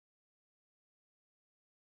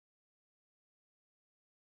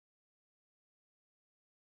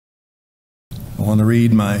I want to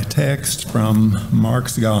read my text from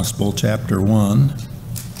Mark's Gospel, chapter 1.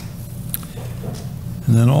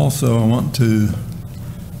 And then also I want to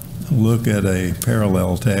look at a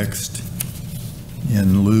parallel text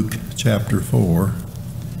in Luke chapter 4,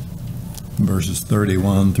 verses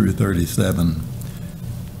 31 through 37.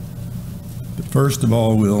 But first of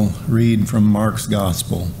all, we'll read from Mark's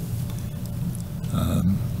Gospel at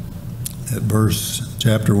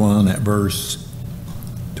chapter 1 at verse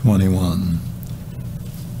 21.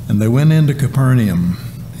 And they went into Capernaum,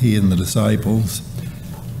 he and the disciples,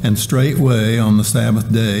 and straightway on the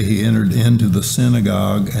Sabbath day he entered into the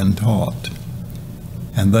synagogue and taught.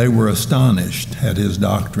 And they were astonished at his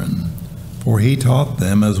doctrine, for he taught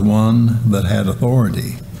them as one that had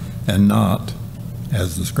authority, and not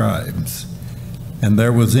as the scribes. And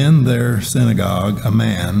there was in their synagogue a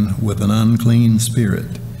man with an unclean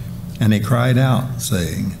spirit, and he cried out,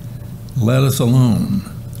 saying, Let us alone.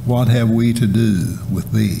 What have we to do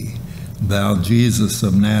with thee, thou Jesus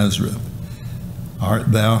of Nazareth?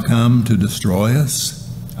 Art thou come to destroy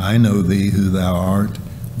us? I know thee who thou art,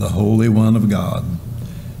 the Holy One of God.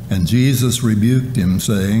 And Jesus rebuked him,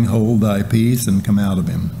 saying, Hold thy peace, and come out of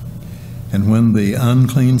him. And when the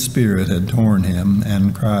unclean spirit had torn him,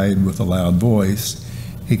 and cried with a loud voice,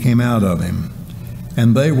 he came out of him.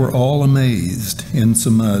 And they were all amazed,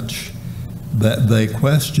 insomuch that they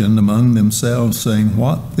questioned among themselves, saying,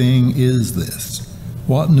 What thing is this?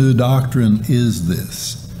 What new doctrine is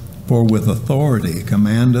this? For with authority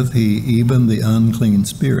commandeth he even the unclean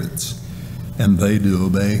spirits, and they do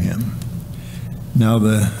obey him. Now,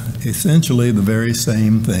 essentially the very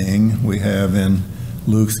same thing we have in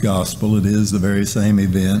Luke's Gospel. It is the very same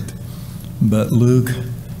event, but Luke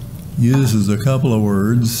uses a couple of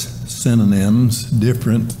words, synonyms,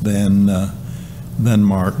 different than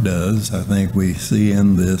Mark does. I think we see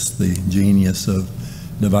in this the genius of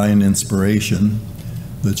divine inspiration.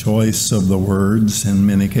 The choice of the words in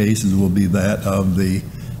many cases will be that of the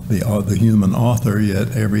human author,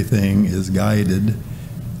 yet everything is guided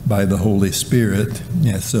by the Holy Spirit,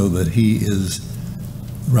 so that he is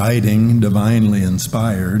writing divinely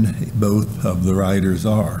inspired. Both of the writers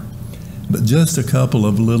are. But just a couple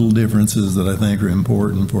of little differences that I think are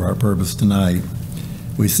important for our purpose tonight.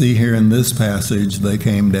 We see here in this passage, they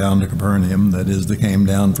came down to Capernaum, that is, they came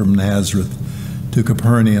down from Nazareth to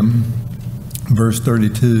Capernaum. Verse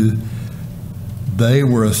 32, they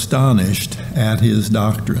were astonished at his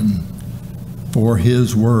doctrine, for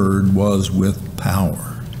his word was with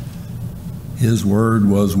power. His word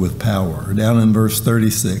was with power. Down in verse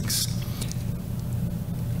 36,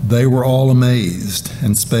 they were all amazed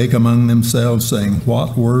and spake among themselves, saying,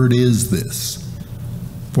 What word is this?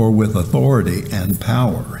 For with authority and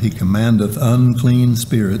power he commandeth unclean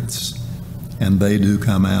spirits, and they do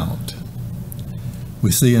come out.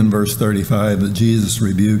 We see in verse 35 that Jesus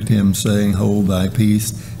rebuked him, saying, Hold thy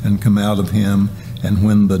peace, and come out of him. And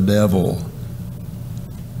when the devil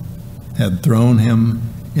had thrown him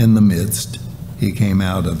in the midst, he came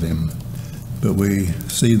out of him. But we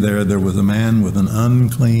see there was a man with an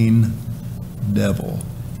unclean devil,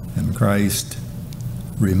 and Christ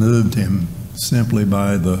removed him simply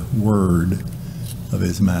by the word of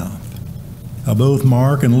his mouth. Now, both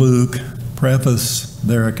Mark and Luke preface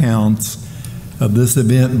their accounts of this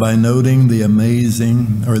event by noting the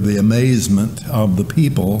amazement of the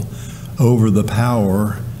people over the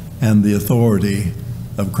power and the authority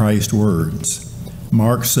of Christ's words.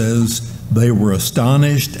 Mark says they were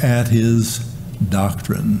astonished at his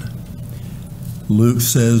doctrine. Luke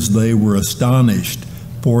says they were astonished,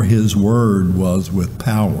 for his word was with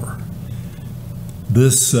power.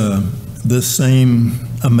 This same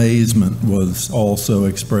amazement was also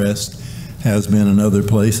expressed, has been in other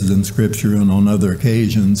places in Scripture and on other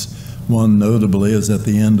occasions. One notably is at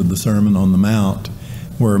the end of the Sermon on the Mount,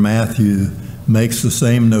 where Matthew makes the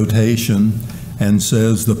same notation and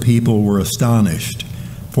says the people were astonished,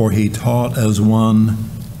 for he taught as one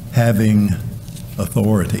having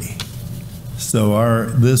authority. So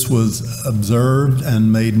this was observed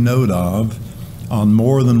and made note of on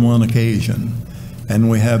more than one occasion. And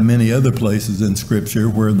we have many other places in Scripture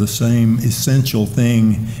where the same essential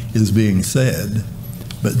thing is being said,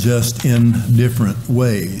 but just in different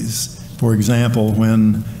ways. For example,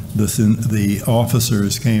 when the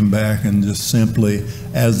officers came back and just simply,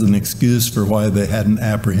 as an excuse for why they hadn't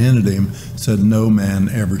apprehended him, said, No man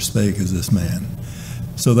ever spake as this man.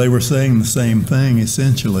 So they were saying the same thing,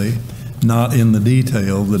 essentially, not in the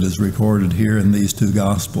detail that is recorded here in these two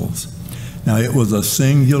Gospels. Now, it was a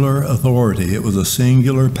singular authority, it was a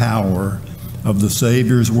singular power of the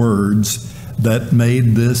Savior's words that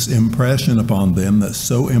made this impression upon them, that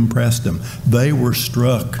so impressed them. They were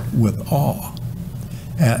struck with awe.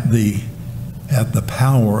 at the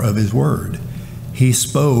power of his word. He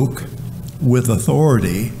spoke with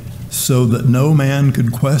authority so that no man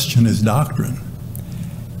could question his doctrine.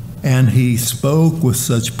 And he spoke with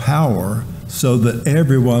such power so that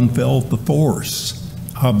everyone felt the force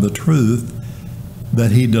of the truth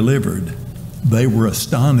that he delivered. They were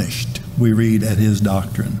astonished, we read, at his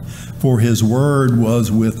doctrine, for his word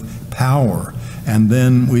was with power. And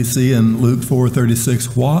then we see in Luke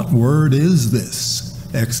 4:36, what word is this?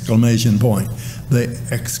 Exclamation point. They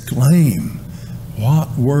exclaim,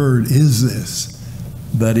 what word is this?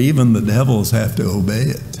 That even the devils have to obey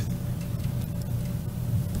it.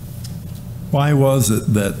 Why was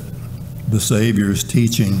it that the Savior's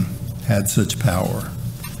teaching had such power?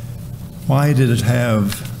 Why did it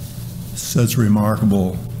have such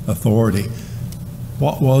remarkable authority?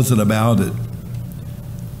 What was it about it?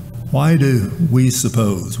 Why do you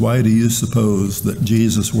suppose that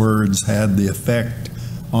Jesus' words had the effect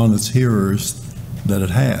on its hearers that it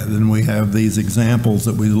had? And we have these examples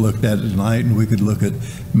that we looked at tonight, and we could look at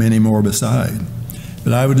many more beside.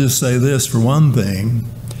 But I would just say this, for one thing,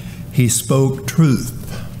 he spoke truth,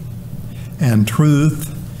 and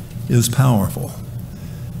truth is powerful.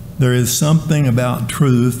 There is something about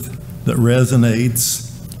truth that resonates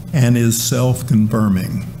and is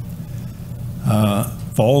self-confirming.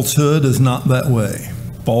 Falsehood is not that way.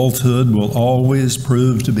 Falsehood will always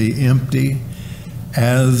prove to be empty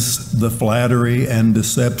as the flattery and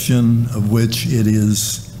deception of which it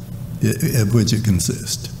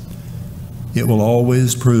consists. It will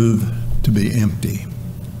always prove to be empty.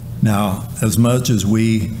 Now, as much as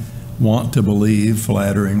we want to believe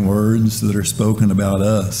flattering words that are spoken about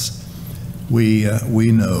us, we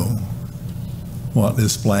know what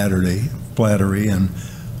is flattery and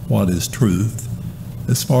what is truth.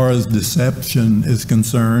 As far as deception is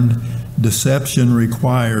concerned, deception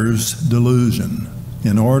requires delusion.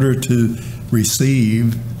 In order to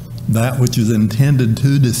receive that which is intended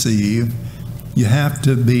to deceive, you have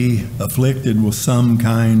to be afflicted with some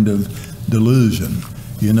kind of delusion.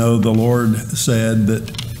 You know, the Lord said that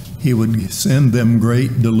he would send them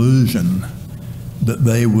great delusion, that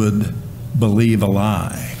they would believe a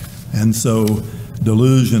lie. And so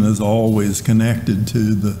delusion is always connected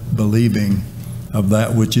to the believing of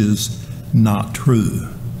that which is not true.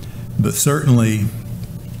 But certainly,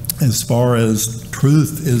 as far as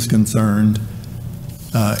truth is concerned,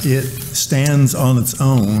 it stands on its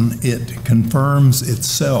own. It confirms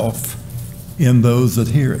itself in those that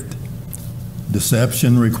hear it.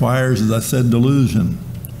 Deception requires, as I said, delusion.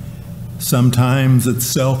 Sometimes it's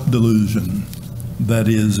self-delusion that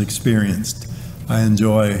is experienced. I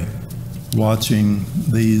enjoy watching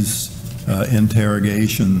these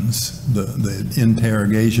interrogations, the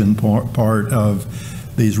interrogation part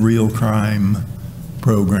of these real crime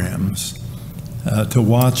programs, to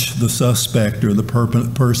watch the suspect or the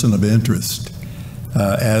person of interest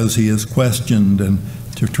as he is questioned, and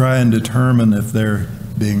to try and determine if they're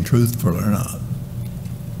being truthful or not.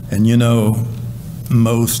 And you know,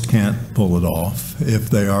 most can't pull it off. If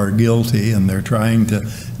they are guilty and they're trying to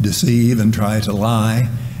deceive and try to lie,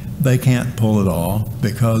 they can't pull it off,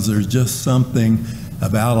 because there's just something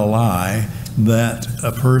about a lie that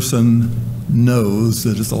a person knows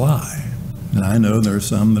that it's a lie. And I know there are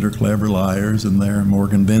some that are clever liars and they're more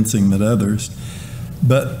convincing than others.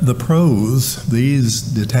 But the pros, these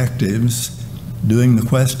detectives doing the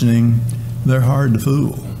questioning, they're hard to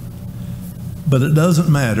fool. But it doesn't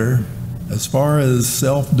matter. As far as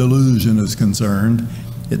self-delusion is concerned,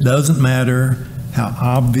 it doesn't matter how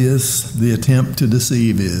obvious the attempt to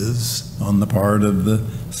deceive is on the part of the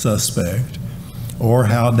suspect, or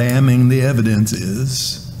how damning the evidence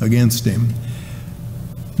is against him.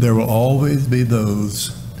 There will always be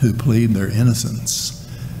those who plead their innocence.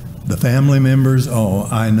 The family members, oh,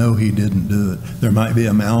 I know he didn't do it. There might be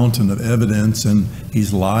a mountain of evidence and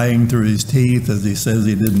he's lying through his teeth as he says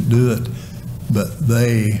he didn't do it, but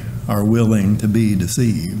they are willing to be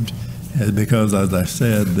deceived, because, as I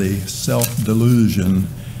said, the self-delusion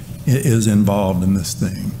is involved in this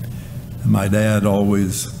thing. My dad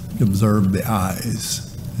always observed the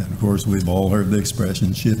eyes. And of course, we've all heard the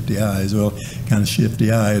expression, shifty eyes. Well, kind of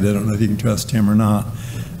shifty-eyed, I don't know if you can trust him or not.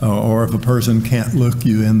 Or if a person can't look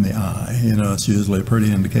you in the eye, you know, it's usually a pretty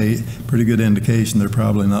good indication they're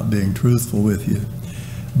probably not being truthful with you.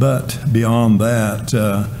 But beyond that,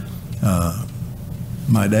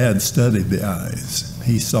 my dad studied the eyes.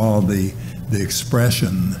 He saw the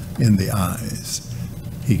expression in the eyes.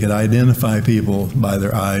 He could identify people by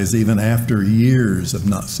their eyes even after years of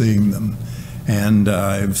not seeing them. And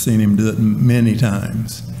I've seen him do it many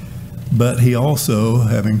times. But he also,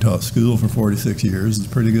 having taught school for 46 years, is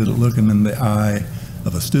pretty good at looking in the eye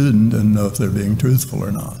of a student and know if they're being truthful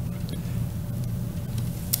or not.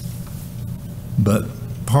 But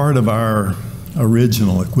part of our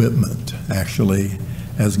original equipment, actually,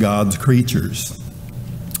 as God's creatures,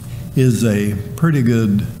 is a pretty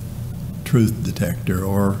good truth detector,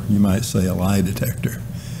 or you might say a lie detector,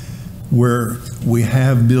 where we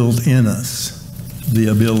have built in us the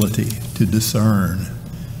ability to discern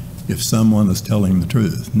if someone is telling the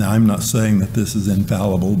truth. Now, I'm not saying that this is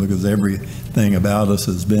infallible, because everything about us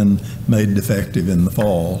has been made defective in the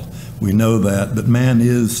fall. We know that, but man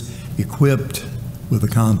is equipped with a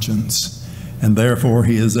conscience, and therefore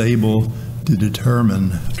he is able to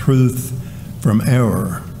determine truth from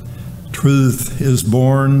error. Truth is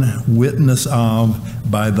borne witness of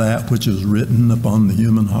by that which is written upon the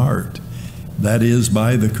human heart, that is,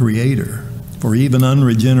 by the Creator. For even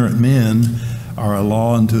unregenerate men are a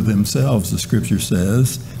law unto themselves, the Scripture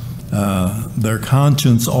says, their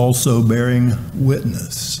conscience also bearing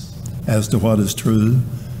witness as to what is true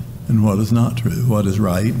and what is not true, what is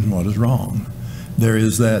right and what is wrong. There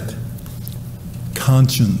is that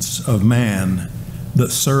conscience of man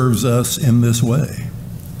that serves us in this way.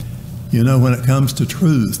 You know, when it comes to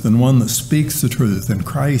truth, and one that speaks the truth, and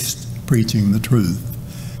Christ preaching the truth,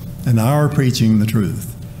 and our preaching the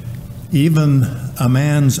truth, even a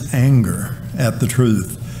man's anger at the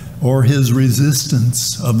truth or his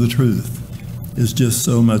resistance of the truth is just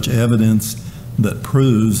so much evidence that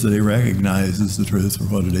proves that he recognizes the truth for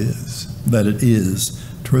what it is, that it is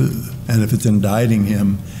true. And if it's indicting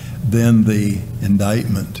him, then the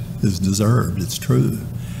indictment is deserved. It's true.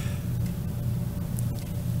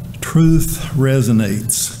 Truth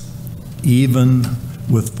resonates even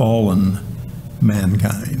with fallen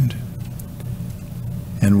mankind.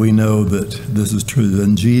 And we know that this is true.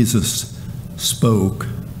 And Jesus spoke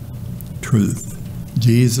truth.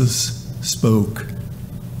 Jesus spoke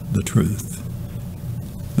the truth.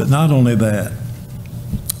 But not only that,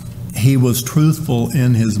 he was truthful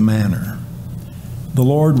in his manner. The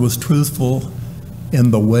Lord was truthful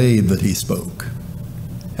in the way that he spoke.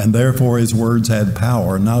 And therefore his words had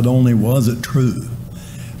power. Not only was it true,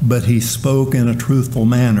 but he spoke in a truthful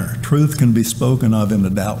manner. Truth can be spoken of in a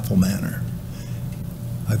doubtful manner.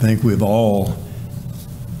 I think we've all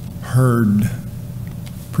heard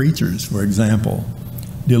preachers, for example,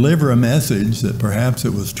 deliver a message that perhaps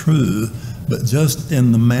it was true, but just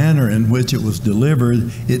in the manner in which it was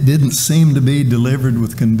delivered, it didn't seem to be delivered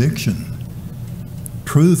with conviction.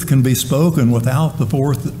 Truth can be spoken without the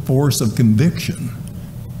force of conviction.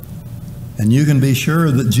 And you can be sure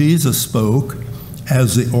that Jesus spoke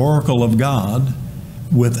as the oracle of God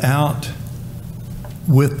with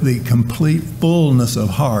the complete fullness of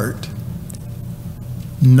heart.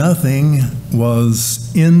 Nothing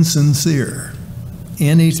was insincere.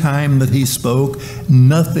 Any time that he spoke,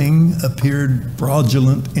 nothing appeared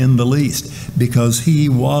fraudulent in the least, because he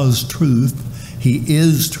was truth. He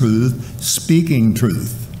is truth, speaking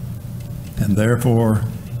truth. And therefore,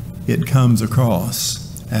 it comes across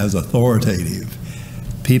as authoritative.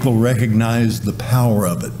 People recognize the power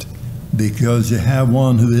of it because you have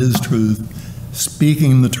one who is truth,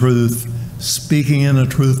 speaking the truth, speaking in a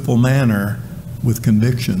truthful manner with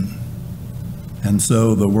conviction. And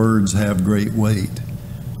so the words have great weight.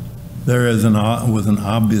 There was an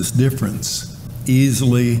obvious difference,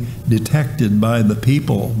 easily detected by the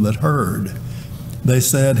people that heard. They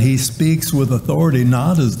said he speaks with authority,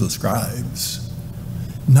 not as the scribes,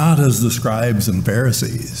 not as the scribes and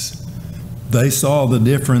Pharisees. They saw the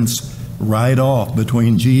difference right off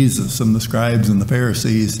between Jesus and the scribes and the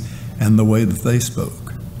Pharisees and the way that they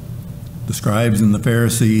spoke. The scribes and the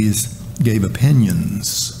Pharisees gave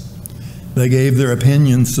opinions. They gave their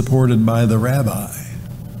opinions supported by the rabbi.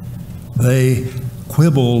 They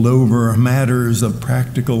quibbled over matters of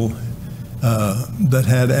practical that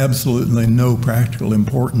had absolutely no practical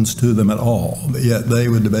importance to them at all. But yet they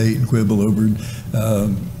would debate and quibble over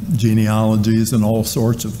genealogies and all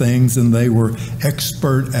sorts of things, and they were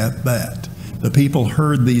expert at that. The people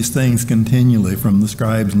heard these things continually from the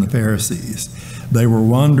scribes and the Pharisees. They were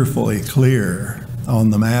wonderfully clear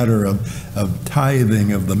on the matter of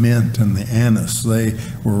tithing of the mint and the anise. They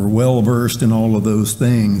were well versed in all of those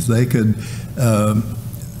things. They could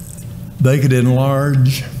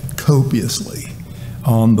enlarge copiously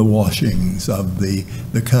on the washings of the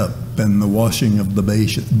cup and the washing of the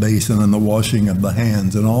basin and the washing of the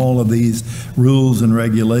hands and all of these rules and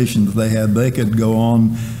regulations they had. They could go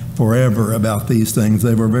on forever about these things.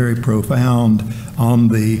 They were very profound on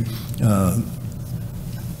the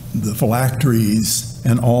phylacteries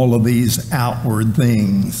and all of these outward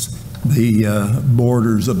things, the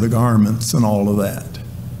borders of the garments and all of that.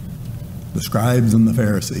 the scribes and the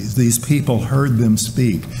Pharisees. These people heard them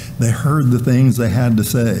speak. They heard the things they had to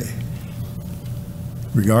say.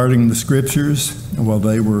 Regarding the scriptures, well,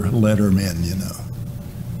 they were lettermen,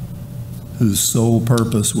 whose sole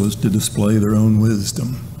purpose was to display their own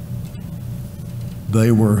wisdom.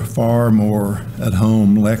 They were far more at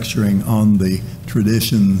home lecturing on the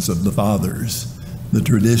traditions of the fathers, the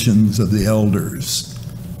traditions of the elders,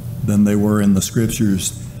 than they were in the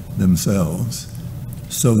scriptures themselves.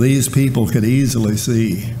 So these people could easily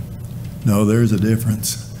see, no, there's a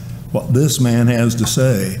difference. What this man has to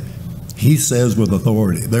say, he says with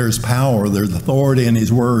authority. There's power, there's authority in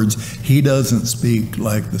his words. He doesn't speak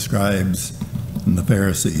like the scribes and the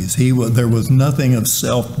Pharisees. There was nothing of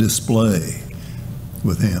self-display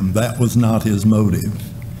with him. That was not his motive.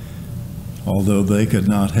 Although they could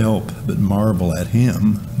not help but marvel at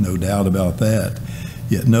him, no doubt about that.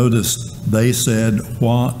 Yet notice they said,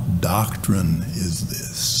 "What doctrine is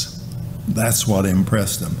this?" That's what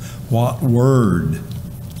impressed them. What word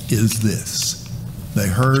is this? They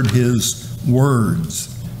heard his words.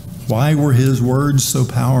 Why were his words so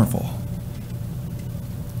powerful?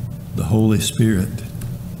 The Holy Spirit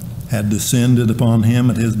had descended upon him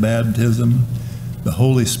at his baptism. The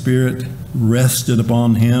Holy Spirit rested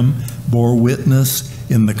upon him, bore witness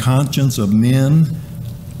in the conscience of men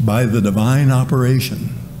by the divine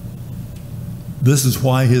operation. This is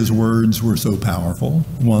why his words were so powerful.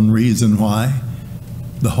 One reason why.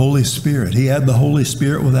 The Holy Spirit. He had the Holy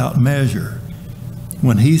Spirit without measure.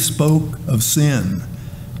 When he spoke of sin,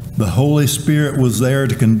 the Holy Spirit was there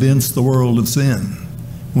to convince the world of sin.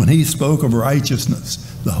 When he spoke of righteousness,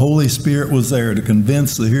 the Holy Spirit was there to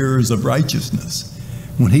convince the hearers of righteousness.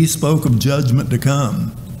 When he spoke of judgment to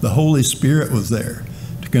come, the Holy Spirit was there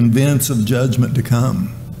to convince of judgment to come.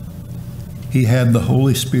 He had the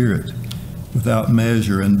Holy Spirit without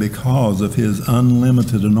measure, and because of his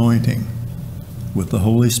unlimited anointing with the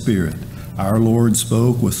Holy Spirit, our Lord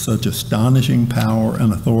spoke with such astonishing power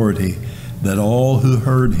and authority that all who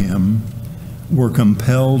heard him were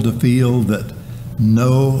compelled to feel that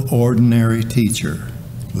no ordinary teacher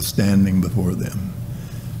was standing before them.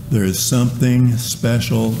 There is something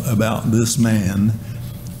special about this man,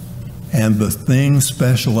 and the thing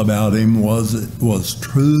special about him was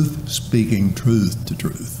truth speaking truth to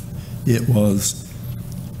truth. It was,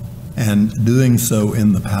 and doing so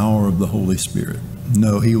in the power of the Holy Spirit.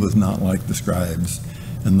 No, he was not like the scribes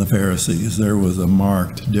and the Pharisees. There was a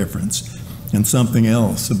marked difference. And something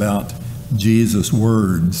else about Jesus'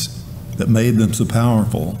 words that made them so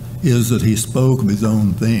powerful is that he spoke of his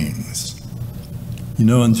own things.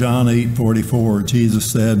 In John 8:44, Jesus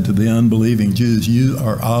said to the unbelieving Jews, "You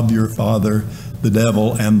are of your father, the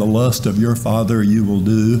devil, and the lust of your father you will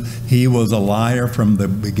do." He was a liar from the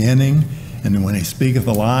beginning, and when he speaketh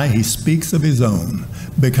a lie, he speaks of his own,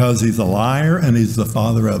 because he's a liar and he's the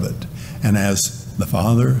father of it. And as the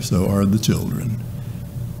father, so are the children.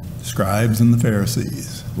 Scribes and the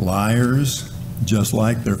Pharisees, liars, just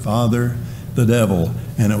like their father, the devil,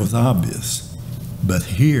 and it was obvious. But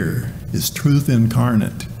here is truth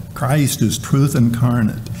incarnate. Christ is truth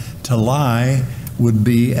incarnate. To lie would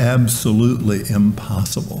be absolutely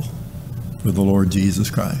impossible for the Lord Jesus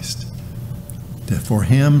Christ. For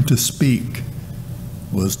him to speak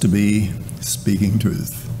was to be speaking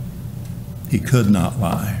truth. He could not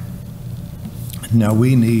lie. Now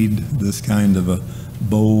we need this kind of a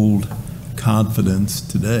bold confidence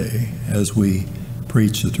today as we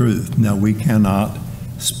preach the truth. Now we cannot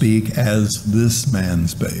speak as this man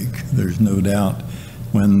spake. There's no doubt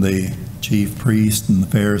when the chief priest and the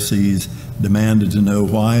Pharisees demanded to know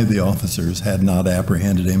why the officers had not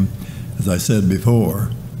apprehended him, as I said before,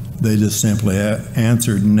 they just simply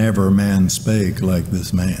answered, "Never man spake like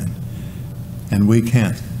this man." And we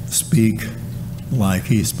can't speak like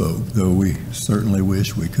he spoke, though we certainly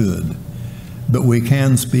wish we could. But we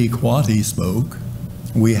can speak what he spoke.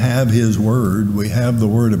 We have his word, we have the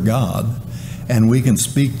word of God, and we can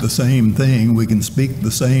speak the same thing, we can speak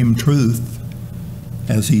the same truth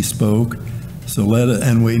as he spoke.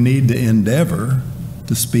 And we need to endeavor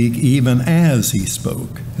to speak even as he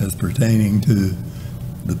spoke, as pertaining to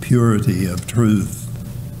the purity of truth,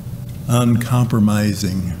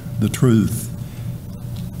 uncompromising the truth,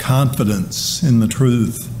 confidence in the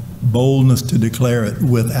truth, boldness to declare it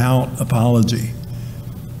without apology.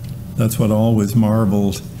 That's what I always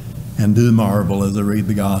marveled and do marvel as I read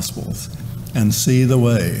the Gospels and see the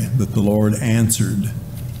way that the Lord answered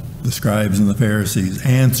the scribes and the Pharisees,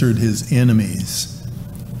 answered his enemies,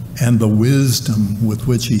 and the wisdom with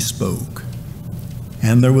which he spoke.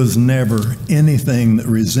 And there was never anything that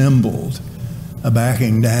resembled a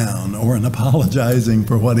backing down or an apologizing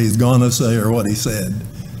for what he's going to say or what he said.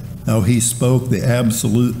 Oh, he spoke the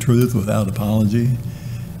absolute truth without apology,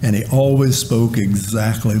 and he always spoke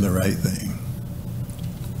exactly the right thing.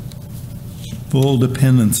 Full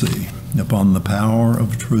dependency upon the power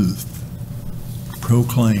of truth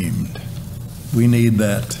proclaimed. We need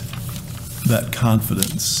that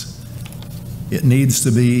confidence. It needs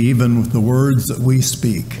to be, even with the words that we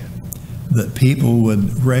speak, that people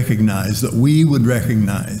would recognize, that we would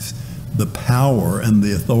recognize the power and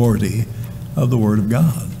the authority of the Word of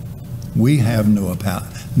God. We have no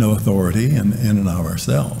authority in and of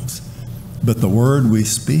ourselves, but the Word we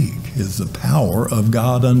speak is the power of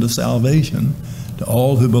God unto salvation to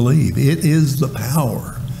all who believe. It is the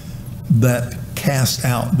power that cast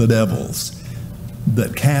out the devils,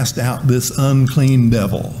 that cast out this unclean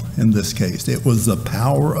devil in this case. It was the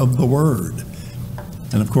power of the Word.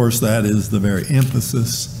 And of course, that is the very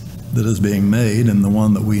emphasis that is being made, and the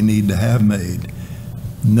one that we need to have made.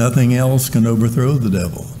 Nothing else can overthrow the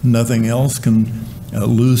devil. Nothing else can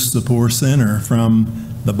loose the poor sinner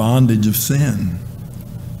from the bondage of sin.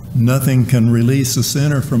 Nothing can release a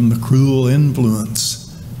sinner from the cruel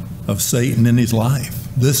influence of Satan in his life.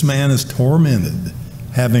 This man is tormented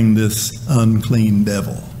having this unclean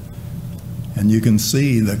devil. And you can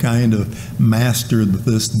see the kind of master that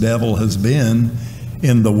this devil has been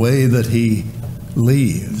in the way that he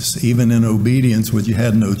leaves, even in obedience, which he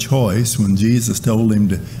had no choice. When Jesus told him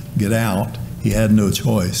to get out, he had no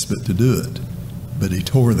choice but to do it. But he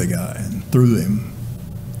tore the guy and threw him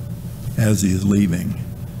as he is leaving.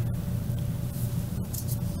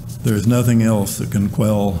 There's nothing else that can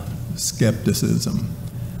quell skepticism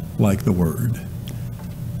like the Word.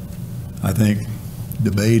 I think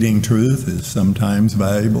debating truth is sometimes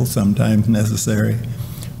valuable, sometimes necessary.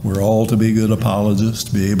 We're all to be good apologists,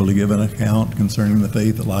 to be able to give an account concerning the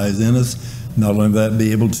faith that lies in us. Not only that,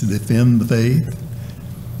 be able to defend the faith.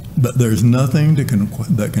 But there's nothing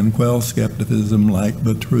that can quell skepticism like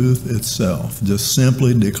the truth itself, just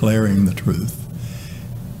simply declaring the truth.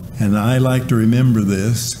 And I like to remember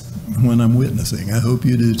this when I'm witnessing. I hope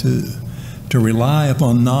you do too. To rely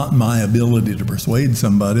upon not my ability to persuade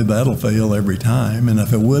somebody, that'll fail every time. And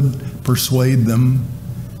if I would persuade them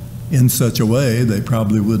in such a way, they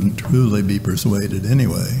probably wouldn't truly be persuaded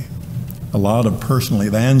anyway. A lot of personal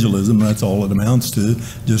evangelism, that's all it amounts to,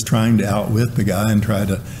 just trying to outwit the guy and try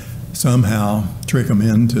to somehow trick them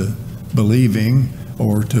into believing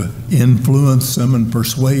or to influence them and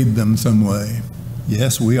persuade them some way.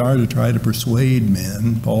 Yes, we are to try to persuade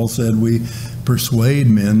men. Paul said we persuade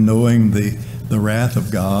men knowing the wrath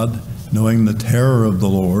of God, knowing the terror of the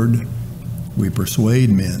Lord. We persuade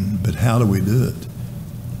men, but how do we do it?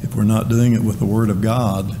 If we're not doing it with the Word of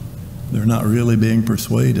God, they're not really being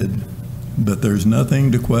persuaded. But there's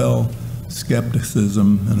nothing to quell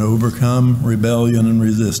skepticism and overcome rebellion and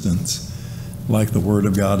resistance like the Word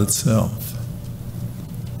of God itself.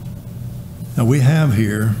 Now we have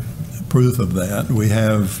here proof of that. We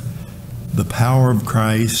have the power of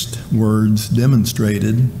Christ's words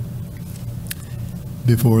demonstrated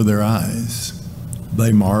before their eyes.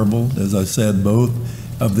 They marveled. As I said, both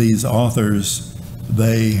of these authors,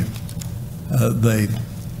 they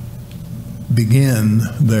begin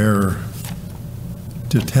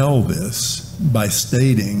to tell this by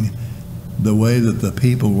stating the way that the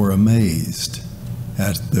people were amazed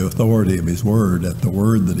at the authority of his word, at the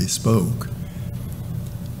word that he spoke.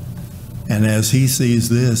 And as he sees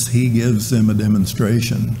this, he gives them a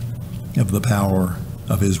demonstration of the power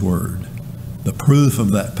of his word, the proof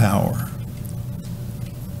of that power,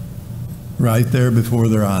 right there before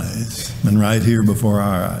their eyes and right here before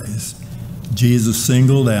our eyes. Jesus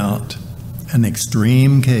singled out an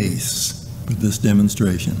extreme case with this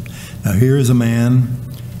demonstration. Now here is a man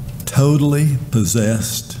totally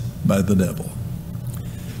possessed by the devil,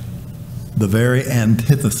 the very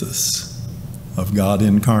antithesis of God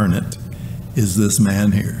incarnate is this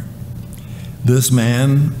man here. This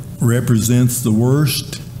man represents the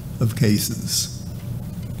worst of cases,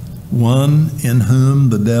 one in whom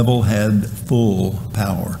the devil had full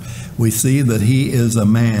power. We see that he is a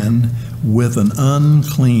man with an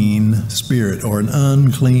unclean spirit or an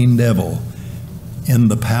unclean devil in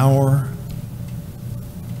the power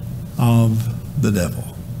of the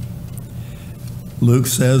devil. Luke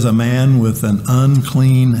says a man with an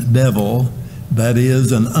unclean devil, that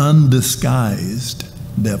is, an undisguised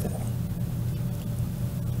devil.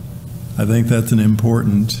 I think that's an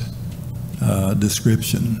important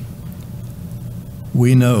description.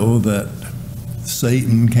 We know that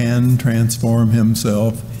Satan can transform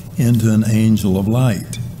himself into an angel of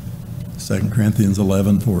light. 2 Corinthians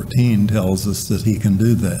 11:14 tells us that he can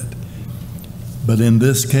do that. But in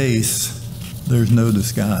this case, there's no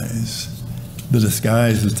disguise. the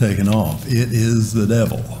disguise is taken off. It is the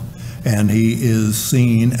devil, and he is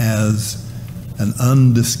seen as an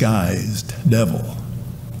undisguised devil.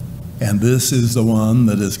 And this is the one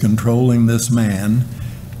that is controlling this man.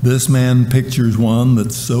 This man pictures one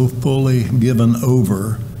that's so fully given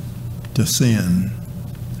over to sin,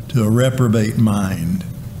 to a reprobate mind,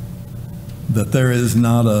 that there is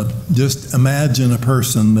not just imagine a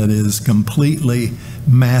person that is completely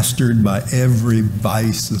mastered by every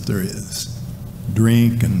vice that there is.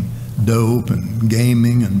 Drink and dope and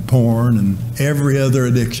gaming and porn and every other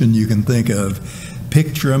addiction you can think of.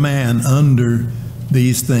 Picture a man under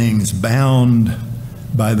these things, bound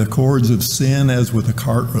by the cords of sin as with a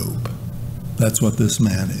cart rope. That's what this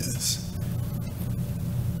man is.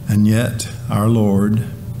 And yet our Lord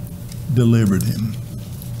delivered him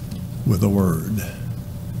with a word.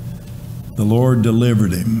 The Lord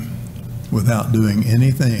delivered him without doing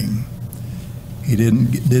anything. He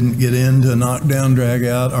didn't get into a knockdown, drag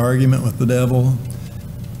out argument with the devil.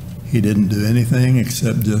 He didn't do anything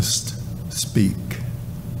except just speak.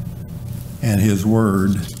 And his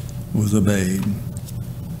word was obeyed.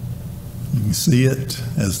 You can see it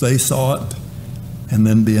as they saw it and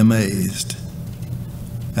then be amazed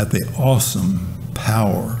at the awesome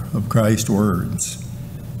power of Christ's words.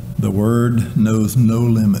 The word knows no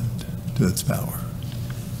limit to its power.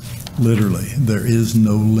 Literally, there is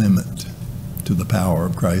no limit to the power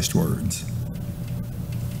of Christ's words.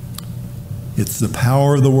 It's the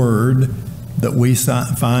power of the word that we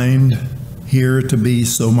find here to be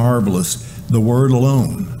so marvelous. The word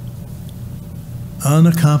alone,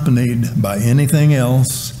 unaccompanied by anything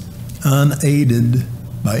else, unaided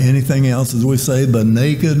by anything else, as we say, the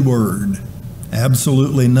naked word,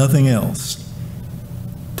 absolutely nothing else,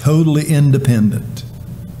 totally independent.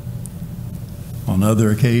 On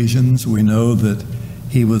other occasions, we know that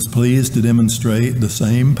he was pleased to demonstrate the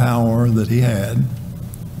same power that he had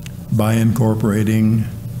by incorporating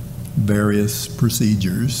various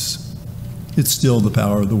procedures. It's still the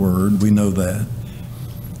power of the word, we know that.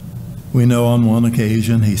 We know on one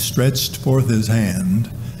occasion he stretched forth his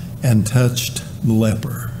hand and touched the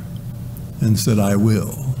leper and said, "I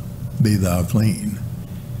will, be thou clean."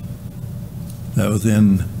 That was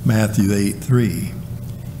in Matthew 8:3.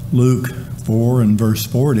 Luke 4 and verse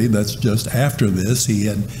 40, that's just after this.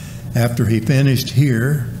 After he finished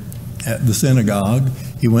here at the synagogue,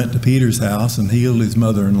 he went to Peter's house and healed his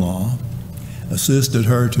mother-in-law, assisted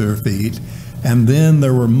her to her feet, and then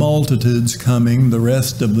there were multitudes coming the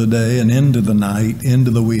rest of the day and into the night,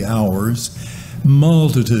 into the wee hours,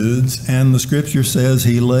 multitudes, and the scripture says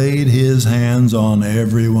he laid his hands on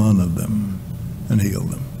every one of them and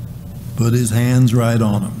healed them. Put his hands right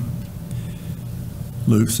on them.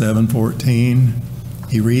 Luke 7:14,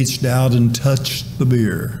 he reached out and touched the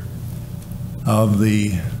bier of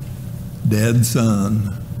the dead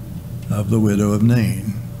son of the widow of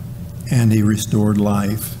Nain, and he restored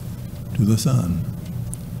life to the son.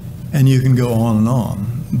 And you can go on and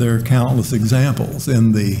on. There are countless examples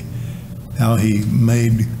in how he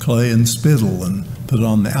made clay and spittle and put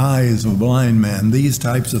on the eyes of a blind man. These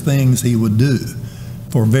types of things he would do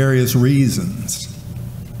for various reasons.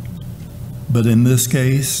 But in this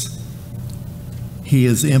case, he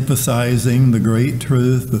is emphasizing the great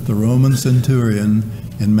truth that the Roman centurion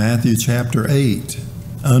in Matthew chapter 8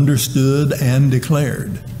 understood and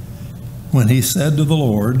declared when he said to the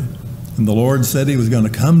Lord, and the Lord said he was going to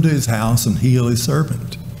come to his house and heal his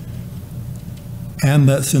servant. And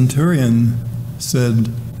that centurion said,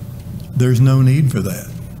 "There's no need for that.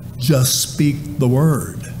 Just speak the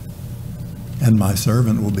word, and my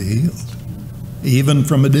servant will be healed." Even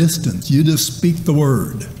from a distance, you just speak the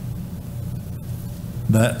word.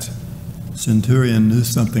 That centurion knew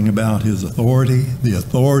something about his authority, the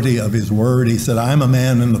authority of his word. He said, "I'm a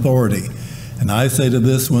man in authority, and I say to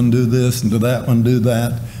this one, do this, and to that one, do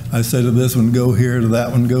that. I say to this one, go here, to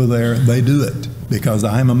that one, go there." They do it because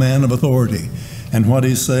I'm a man of authority. And what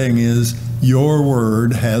he's saying is, your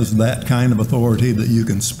word has that kind of authority that you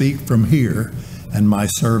can speak from here, and my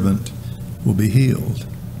servant will be healed.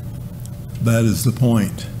 That is the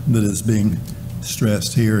point that is being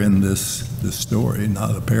stressed here in this story,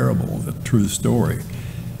 not a parable, a true story.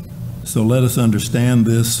 So let us understand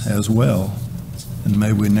this as well, and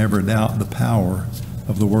may we never doubt the power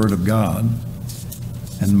of the Word of God,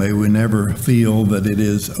 and may we never feel that it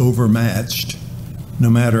is overmatched, no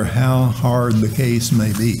matter how hard the case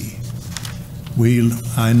may be.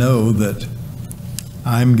 I know that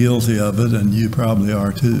I'm guilty of it, and you probably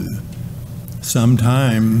are too.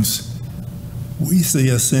 Sometimes we see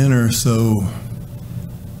a sinner so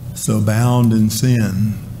bound in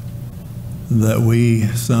sin that we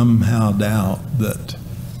somehow doubt that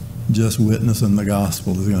just witnessing the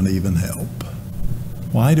gospel is going to even help.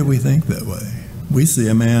 Why do we think that way? We see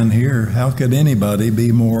a man here. How could anybody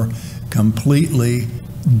be more completely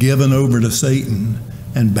given over to Satan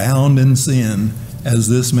and bound in sin as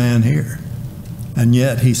this man here? And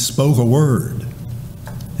yet he spoke a word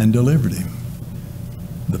and delivered him.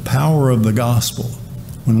 The power of the gospel.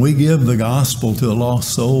 When we give the gospel to a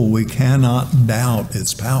lost soul, we cannot doubt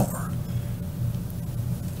its power.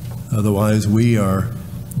 Otherwise, we are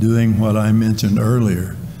doing what I mentioned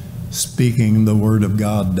earlier, speaking the word of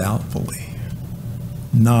God doubtfully,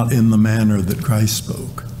 not in the manner that Christ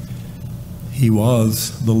spoke. He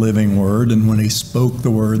was the living word, and when he spoke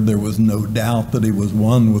the word, there was no doubt that he was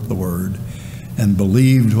one with the word and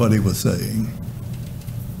believed what he was saying.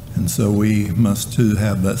 And so we must too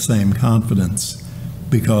have that same confidence,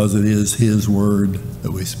 because it is his word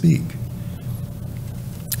that we speak.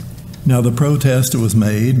 Now the protest that was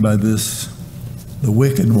made by the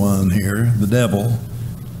wicked one here, the devil,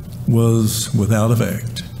 was without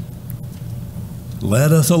effect.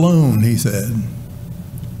 Let us alone, he said.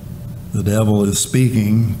 The devil is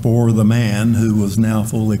speaking for the man who was now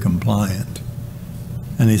fully compliant.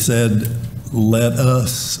 And he said, let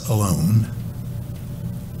us alone.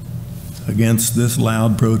 Against this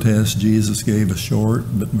loud protest, Jesus gave a short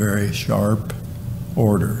but very sharp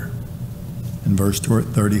order. In verse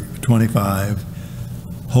 25,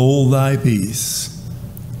 hold thy peace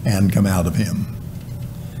and come out of him.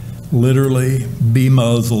 Literally, be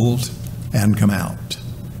muzzled and come out.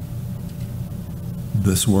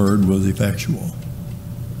 This word was effectual.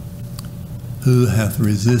 Who hath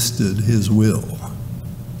resisted his will?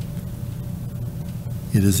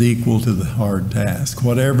 It is equal to the hard task.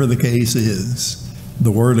 Whatever the case is,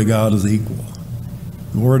 the Word of God is equal.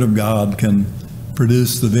 The Word of God can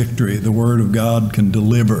produce the victory. The Word of God can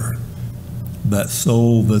deliver that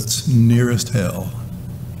soul that's nearest hell.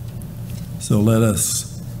 So let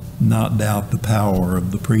us not doubt the power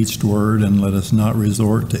of the preached Word, and let us not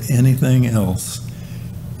resort to anything else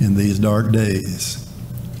in these dark days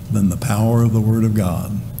than the power of the Word of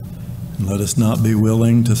God. And let us not be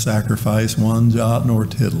willing to sacrifice one jot nor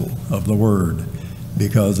tittle of the Word,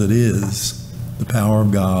 because it is the power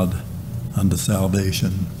of God unto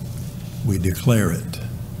salvation. We declare it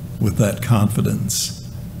with that confidence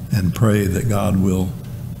and pray that God will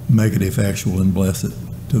make it effectual and bless it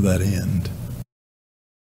to that end.